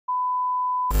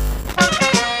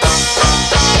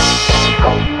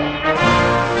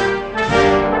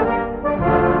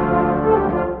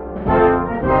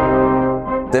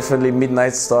Definitely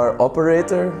Midnight Star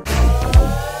Operator.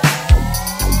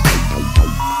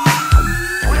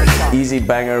 Easy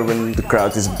banger when the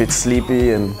crowd is a bit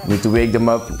sleepy and you need to wake them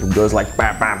up. It goes like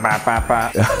pa pa pa pa pa.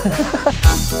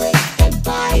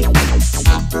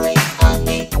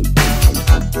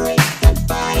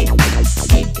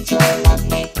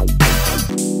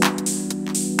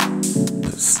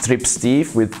 Strip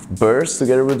Steve with Burst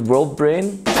together with World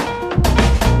Brain.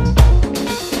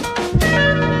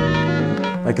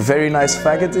 Like a very nice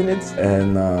faggot in it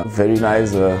and very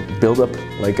nice build-up,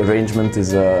 like arrangement is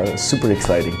super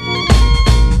exciting.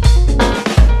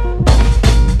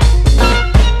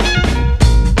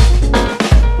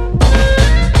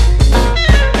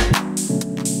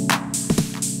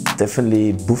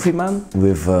 Definitely Boofy Man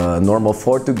with Normal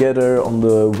 4 together on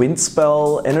the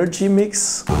Windspell energy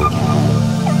mix.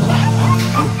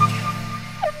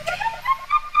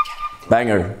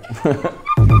 Banger.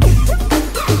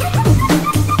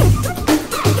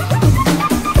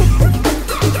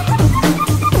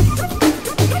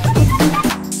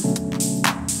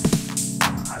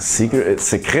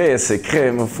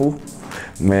 Secret, me fou.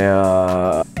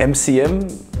 Mais MCM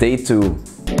Day 2.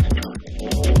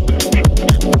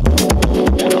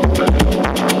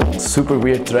 Super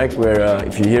weird track where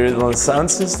if you hear it on a sound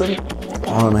system,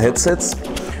 on headsets,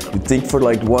 you think for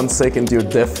like 1 second you're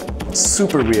deaf. It's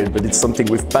super weird, but it's something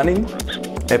with panning.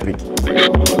 Epic.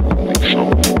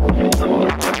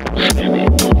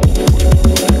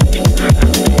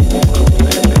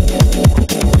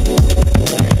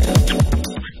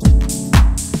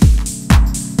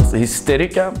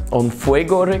 Hysterica on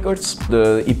Fuego Records.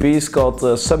 The EP is called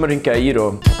Summer in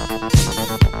Cairo.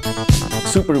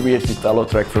 Super weird Italo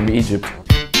track from Egypt.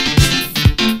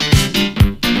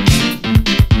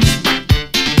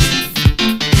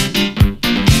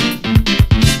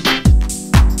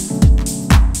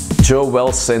 Joe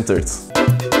well centered.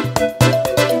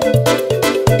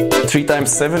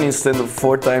 3x7 instead of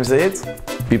 4x8.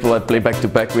 People I play back to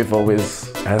back with always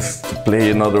ask to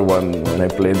play another one when I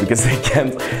play it because they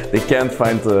can't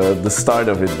find the start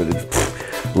of it, but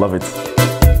love it.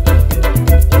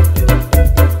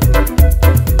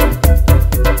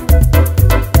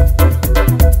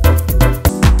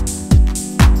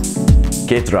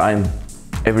 Kate Ryan,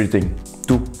 everything,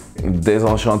 tout.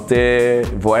 Désenchanté,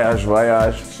 voyage,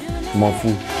 m'en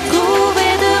fous.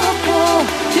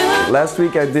 Last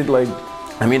week I did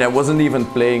I wasn't even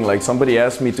playing, somebody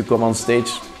asked me to come on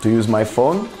stage to use my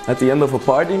phone at the end of a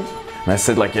party. And I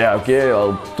said yeah, okay,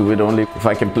 I'll do it only if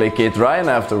I can play Kate Ryan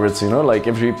afterwards,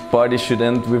 every party should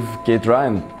end with Kate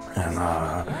Ryan. And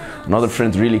another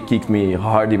friend really kicked me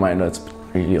hard in my nuts,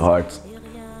 really hard.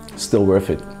 Still worth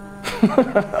it.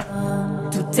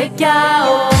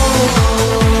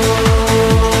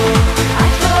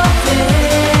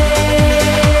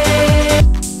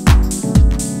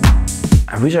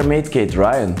 I wish I made Kate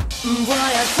Ryan.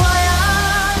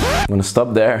 I'm gonna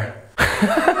stop there.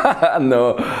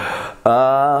 No.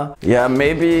 Yeah,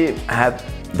 maybe I had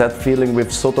that feeling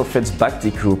with Soto Fit's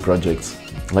Bhakti Crew projects.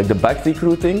 Like the Bhakti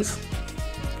Crew things.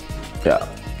 Yeah,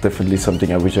 definitely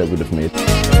something I wish I would have made.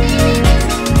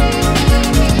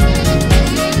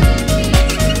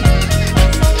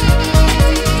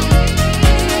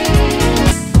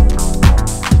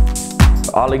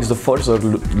 Alex the Force or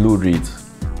Lou Reed.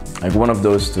 Like one of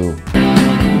those two.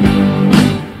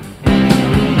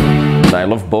 I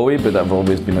love Bowie, but I've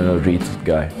always been a Reed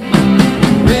guy.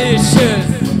 Vicious.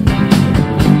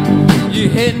 You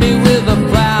hit me with a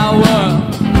flower.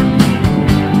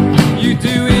 You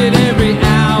do it every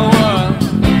hour.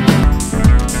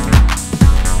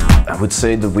 I would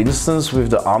say the Winstons with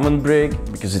the Almond Break,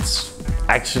 because it's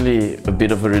actually a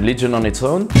bit of a religion on its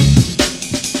own.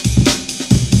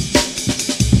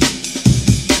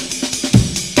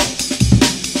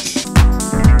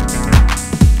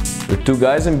 Two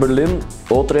guys in Berlin,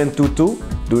 Otre and Tutu,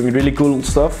 doing really cool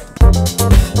stuff.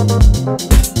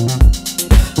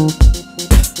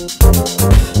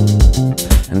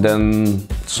 And then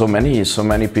so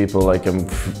many people, I'm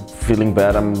feeling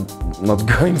bad I'm not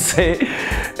going to say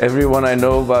everyone I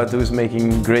know about who's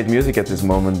making great music at this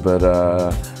moment, but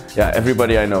yeah,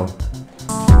 everybody I know.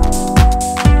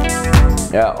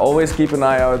 Yeah, always keep an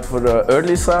eye out for the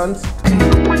early sound.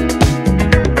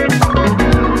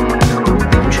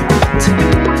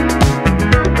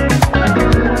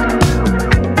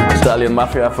 Italian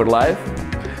Mafia for life,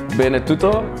 Bene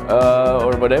Tutto,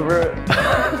 or whatever,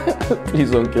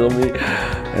 please don't kill me.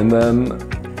 And then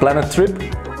Planet Trip,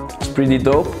 it's pretty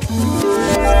dope.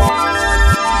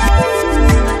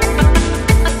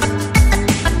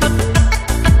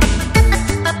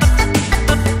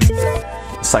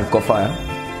 Sankofa,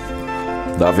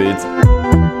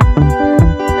 David.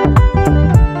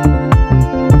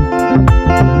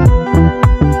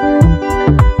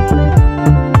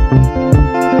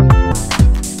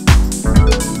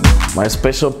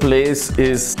 special place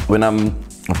is when I'm,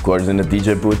 of course, in a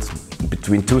DJ booth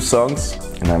between two songs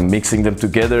and I'm mixing them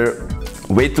together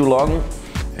way too long.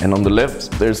 And on the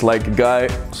left, there's like a guy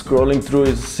scrolling through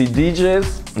his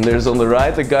CDJs, and there's on the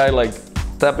right a guy like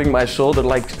tapping my shoulder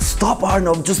like, stop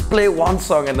Arno, just play one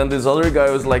song. And then this other guy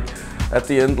was like, at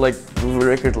the end, like, the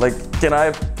record, like, can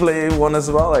I play one as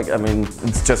well? Like, I mean,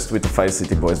 it's just with the 5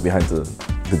 City Boys behind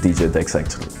the DJ decks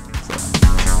actually. So.